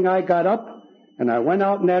morning I got up, and I went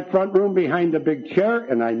out in that front room behind the big chair,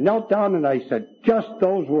 and I knelt down and I said just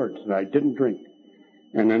those words, and I didn't drink.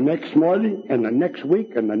 And the next morning, and the next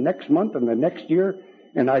week, and the next month, and the next year,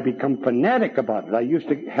 and I become fanatic about it. I used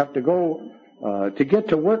to have to go, to get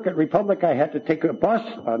to work at Republic, I had to take a bus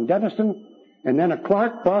on Denison, and then a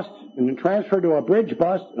Clark bus, and then transfer to a bridge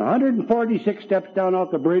bus, 146 steps down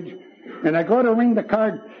off the bridge, and I go to ring the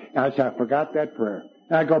card, and I said, I forgot that prayer.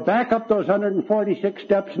 And I go back up those 146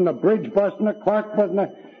 steps in the bridge bus and the Clark bus and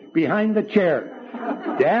behind the chair.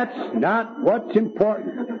 That's not what's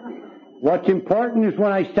important. What's important is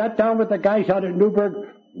when I sat down with the guys out at Newburgh,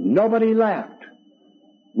 nobody laughed.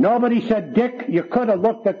 Nobody said, Dick, you could have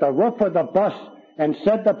looked at the roof of the bus and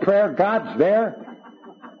said the prayer, God's there.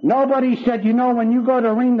 Nobody said, you know, when you go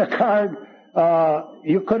to ring the card,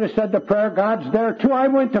 you could have said the prayer, God's there too. I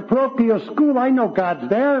went to parochial school. I know God's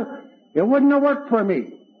there. It wouldn't have worked for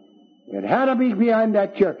me. It had to be behind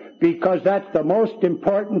that chair because that's the most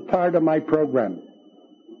important part of my program.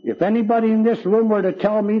 If anybody in this room were to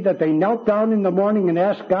tell me that they knelt down in the morning and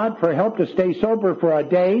asked God for help to stay sober for a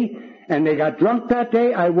day and they got drunk that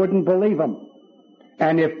day, I wouldn't believe them.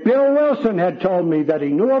 And if Bill Wilson had told me that he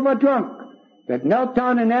knew of a drunk that knelt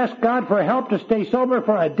down and asked God for help to stay sober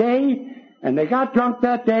for a day and they got drunk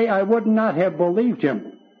that day, I would not have believed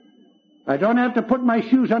him. I don't have to put my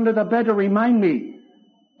shoes under the bed to remind me.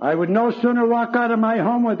 I would no sooner walk out of my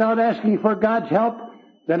home without asking for God's help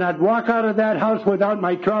than I'd walk out of that house without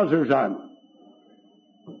my trousers on.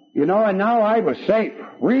 You know, and now I was safe,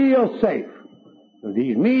 real safe.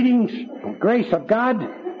 These meetings, the grace of God,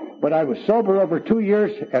 but I was sober over 2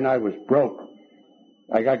 years and I was broke.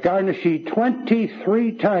 I got garnished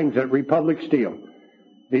 23 times at Republic Steel.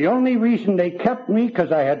 The only reason they kept me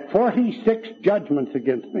because I had 46 judgments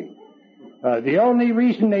against me. The only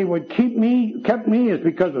reason they would kept me is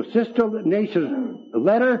because of Sister Nace's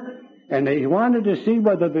letter, and they wanted to see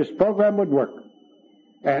whether this program would work.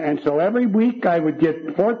 And so every week I would get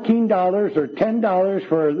 $14 or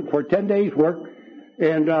 $10 for 10 days work,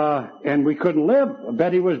 and we couldn't live.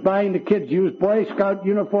 Betty was buying the kids used Boy Scout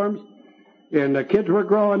uniforms, and the kids were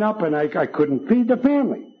growing up, and I couldn't feed the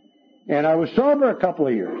family. And I was sober a couple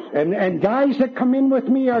of years. And guys that come in with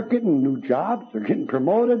me are getting new jobs. They're getting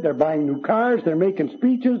promoted. They're buying new cars. They're making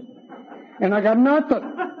speeches. And I got nothing.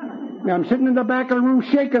 And I'm sitting in the back of the room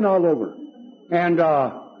shaking all over. And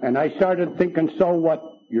I started thinking, so what?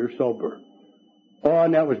 You're sober. Oh,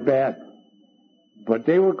 and that was bad. But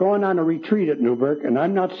they were going on a retreat at Newburgh, and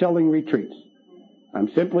I'm not selling retreats.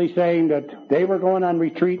 I'm simply saying that they were going on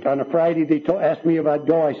retreat on a Friday. They asked me if I'd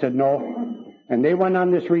go. I said no. And they went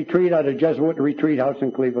on this retreat at a Jesuit retreat house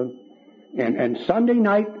in Cleveland. And Sunday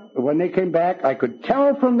night, when they came back, I could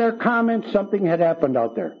tell from their comments something had happened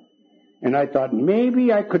out there. And I thought,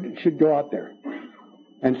 maybe I should go out there.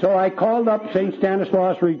 And so I called up St.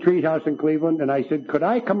 Stanislaus Retreat House in Cleveland, and I said, could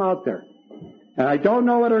I come out there? And I don't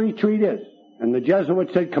know what a retreat is. And the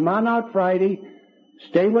Jesuit said, come on out Friday,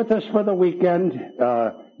 stay with us for the weekend,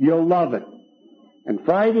 you'll love it. And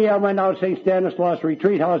Friday I went out to St. Stanislaus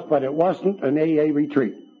Retreat House, but it wasn't an AA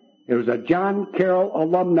retreat. It was a John Carroll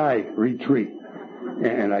alumni retreat.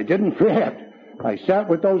 And I didn't forget. I sat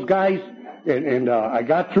with those guys, and I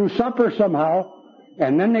got through supper somehow,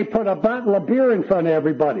 and then they put a bottle of beer in front of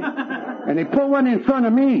everybody. And they put one in front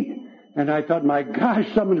of me. And I thought, my gosh,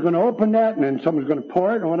 someone's going to open that, and then someone's going to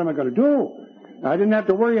pour it, and what am I going to do? I didn't have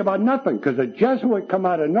to worry about nothing, because a Jesuit come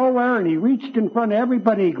out of nowhere, and he reached in front of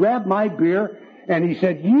everybody, he grabbed my beer, and he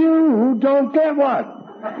said, you don't get one.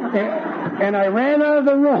 And I ran out of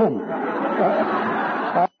the room.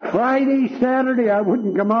 Friday, Saturday, I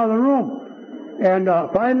wouldn't come out of the room. And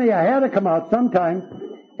finally I had to come out sometime,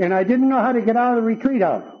 and I didn't know how to get out of the retreat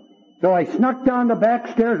house. So I snuck down the back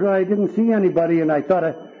stairs where I didn't see anybody, and I thought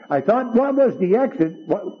what was the exit?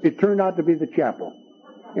 It turned out to be the chapel.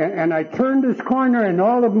 And I turned this corner, and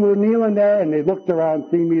all of them were kneeling there, and they looked around,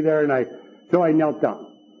 see me there, so I knelt down.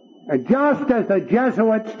 And just as the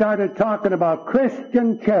Jesuit started talking about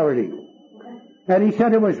Christian charity, and he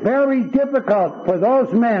said it was very difficult for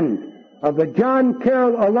those men of the John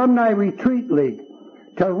Carroll Alumni Retreat League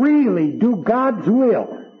to really do God's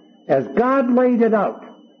will as God laid it out.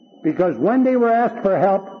 Because when they were asked for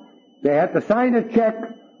help, they had to sign a check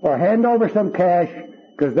or hand over some cash,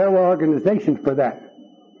 because there were organizations for that.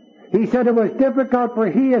 He said it was difficult for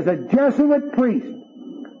he as a Jesuit priest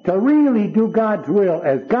to really do God's will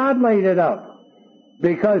as God laid it out.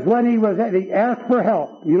 Because when he asked for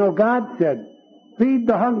help, God said, feed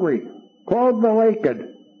the hungry, clothe the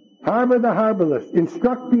naked, harbor the harborless,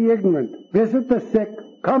 instruct the ignorant, visit the sick,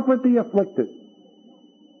 comfort the afflicted.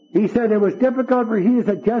 He said it was difficult for he as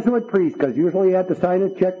a Jesuit priest, because usually he had to sign a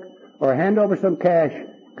check or hand over some cash,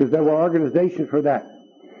 because there were organizations for that.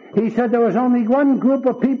 He said there was only one group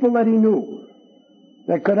of people that he knew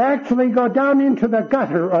that could actually go down into the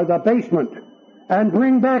gutter or the basement and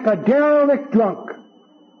bring back a derelict drunk,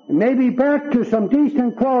 maybe back to some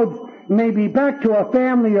decent clothes, maybe back to a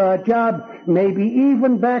family or a job, maybe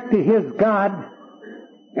even back to his God.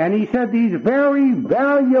 And he said these very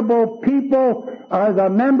valuable people are the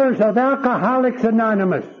members of Alcoholics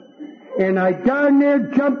Anonymous. And I darn near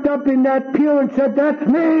jumped up in that pew and said, that's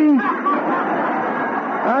me!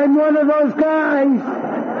 I'm one of those guys!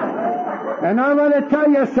 And I want to tell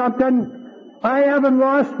you something. I haven't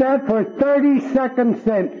lost that for 30 seconds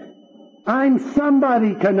since. I'm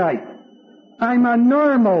somebody tonight. I'm a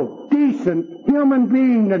normal, decent human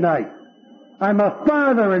being tonight. I'm a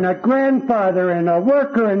father and a grandfather and a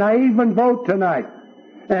worker, and I even vote tonight.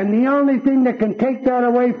 And the only thing that can take that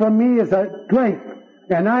away from me is a drink,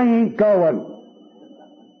 and I ain't going.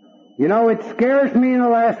 It scares me in the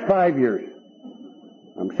last 5 years.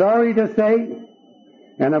 I'm sorry to say,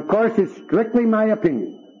 and of course it's strictly my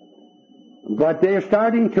opinion, but they're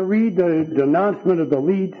starting to read the announcement of the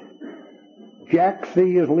leads. Jack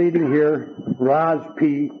C. is leading here, Roz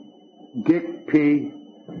P., Dick P.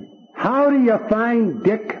 How do you find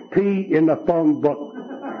Dick P. in the phone book?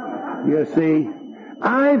 You see,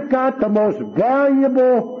 I've got the most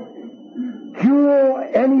valuable jewel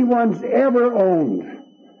anyone's ever owned.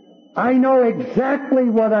 I know exactly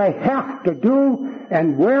what I have to do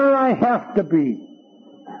and where I have to be.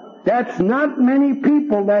 That's not many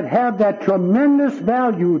people that have that tremendous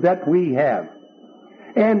value that we have.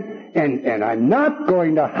 And I'm not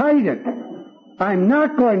going to hide it. I'm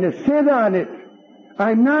not going to sit on it.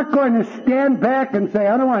 I'm not going to stand back and say,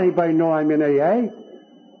 I don't want anybody to know I'm in AA.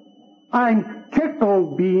 I'm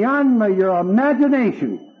tickled beyond your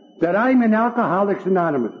imagination that I'm in Alcoholics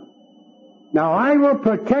Anonymous. Now, I will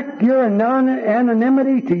protect your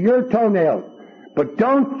anonymity to your toenails, but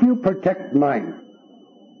don't you protect mine.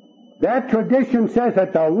 That tradition says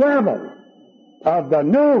at the level of the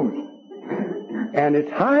news, and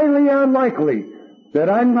it's highly unlikely that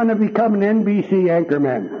I'm going to become an NBC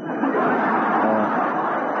anchorman.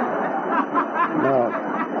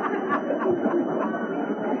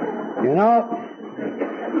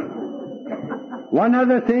 One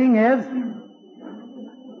other thing is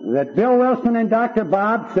that Bill Wilson and Dr.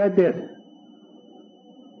 Bob said this.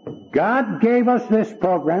 God gave us this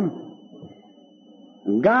program,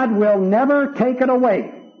 and God will never take it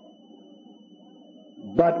away.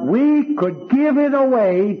 But we could give it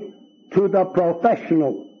away to the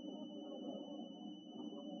professionals.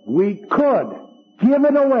 We could give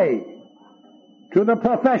it away to the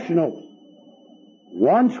professionals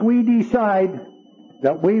once we decide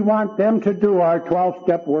that we want them to do our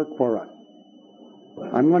 12-step work for us.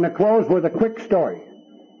 I'm going to close with a quick story.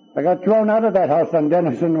 I got thrown out of that house on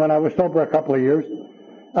Denison when I was sober a couple of years.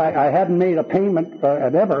 I hadn't made a payment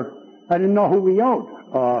ever. I didn't know who we owed.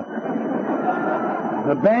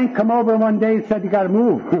 The bank come over one day and said, you got to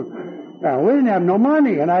move. Now, we didn't have no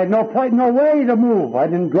money, and I had no way to move. I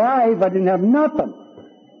didn't drive. I didn't have nothing.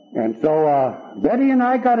 And so Betty and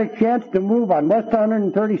I got a chance to move on West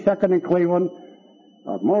 132nd in Cleveland,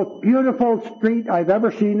 the most beautiful street I've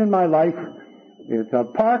ever seen in my life. It's a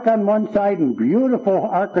park on one side and beautiful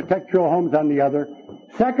architectural homes on the other.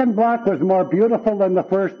 Second block was more beautiful than the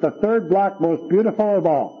first. The third block most beautiful of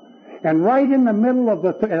all. And right in the middle of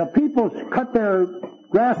the people cut their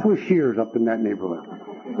grass with shears up in that neighborhood.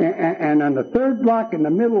 And on the third block in the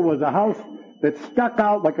middle was a house that stuck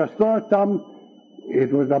out like a sore thumb.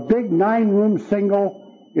 It was a big 9-room single.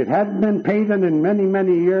 It hadn't been painted in many,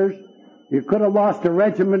 many years. You could have lost a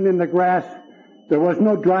regiment in the grass. There was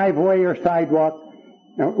no driveway or sidewalk.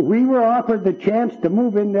 Now, we were offered the chance to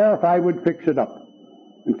move in there if I would fix it up.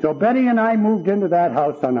 And so Betty and I moved into that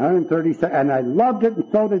house on 132nd, and I loved it, and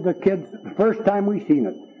so did the kids the first time we seen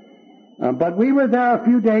it. But we were there a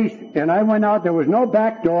few days, and I went out. There was no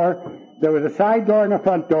back door. There was a side door and a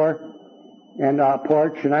front door and a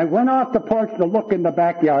porch. And I went off the porch to look in the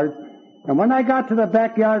backyard. And when I got to the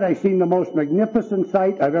backyard, I seen the most magnificent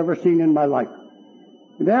sight I've ever seen in my life.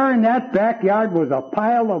 There in that backyard was a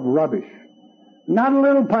pile of rubbish. Not a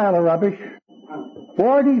little pile of rubbish.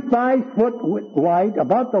 45 foot wide,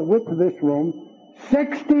 about the width of this room.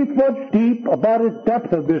 60 foot deep, about the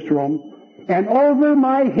depth of this room. And over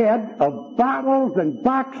my head of bottles and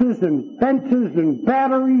boxes and fences and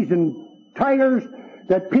batteries and tires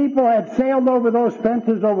that people had sailed over those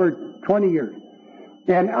fences over 20 years.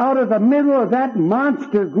 And out of the middle of that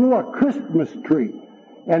monster grew a Christmas tree.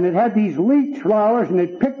 And it had these leech flowers, and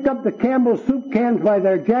it picked up the Campbell soup cans by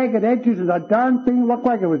their jagged edges, and the darn thing looked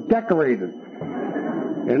like it was decorated.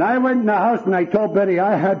 And I went in the house and I told Betty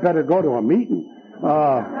I had better go to a meeting.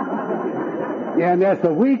 And as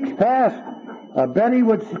the weeks passed, Betty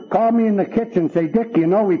would call me in the kitchen and say, Dick, you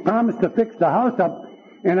know, we promised to fix the house up.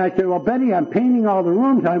 And I said, well, Betty, I'm painting all the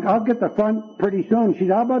rooms. I'll get the front pretty soon. She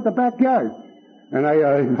said, how about the backyard? And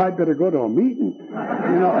I'd better go to a meeting.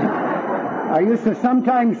 You know, I used to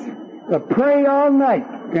sometimes pray all night.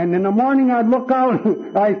 And in the morning I'd look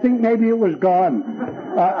out, I think maybe it was gone.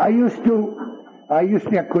 I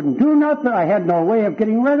couldn't do nothing. I had no way of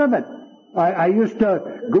getting rid of it. I used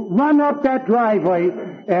to run up that driveway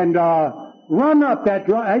and, I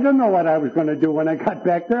don't know what I was going to do when I got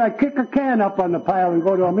back there. I'd kick a can up on the pile and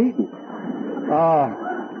go to a meeting.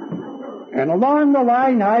 And along the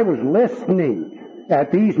line, I was listening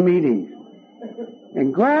at these meetings.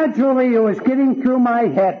 And gradually it was getting through my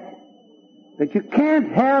head that you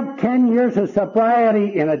can't have 10 years of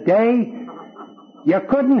sobriety in a day. You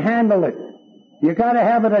couldn't handle it. You got to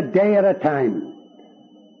have it a day at a time.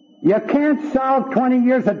 You can't solve 20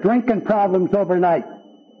 years of drinking problems overnight.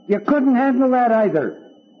 You couldn't handle that either.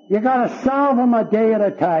 You got to solve them a day at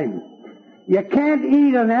a time. You can't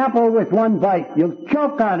eat an apple with one bite. You'll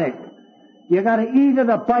choke on it. You got to eat it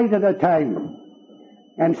a bite at a time.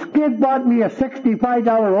 And Skid bought me a $65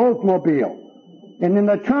 Oldsmobile. And in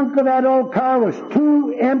the trunk of that old car was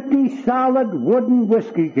 2 empty, solid wooden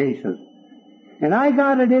whiskey cases. And I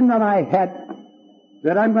got it into my head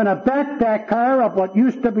that I'm going to back that car up what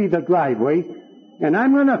used to be the driveway, and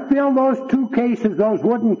I'm going to fill those 2 cases, those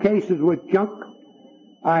wooden cases, with junk.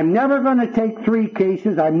 I'm never going to take 3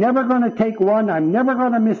 cases. I'm never going to take 1. I'm never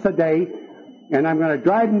going to miss a day. And I'm going to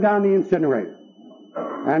drive them down the incinerator.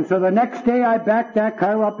 And so the next day I backed that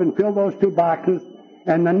car up and filled those 2 boxes.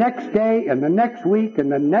 And the next day and the next week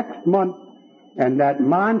and the next month, and that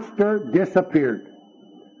monster disappeared.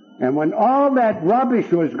 And when all that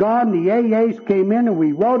rubbish was gone, the AAs came in and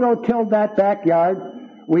we rototilled that backyard.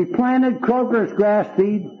 We planted Kroger's grass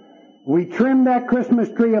seed. We trimmed that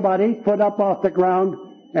Christmas tree about 8 foot up off the ground,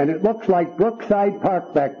 and it looks like Brookside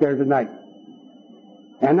Park back there tonight.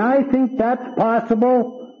 And I think that's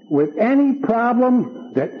possible with any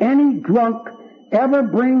problem that any drunk ever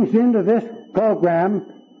brings into this program,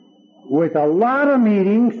 with a lot of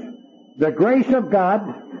meetings, the grace of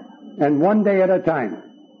God, and one day at a time.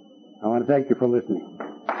 I want to thank you for listening.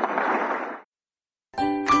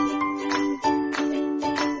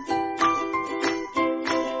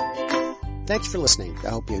 Thanks for listening. I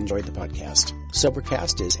hope you enjoyed the podcast.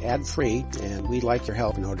 Sobercast is ad-free, and we'd like your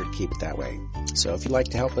help in order to keep it that way. So if you'd like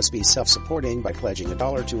to help us be self-supporting by pledging $1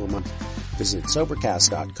 or $2 a month, visit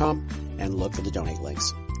Sobercast.com and look for the donate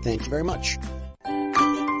links. Thank you very much.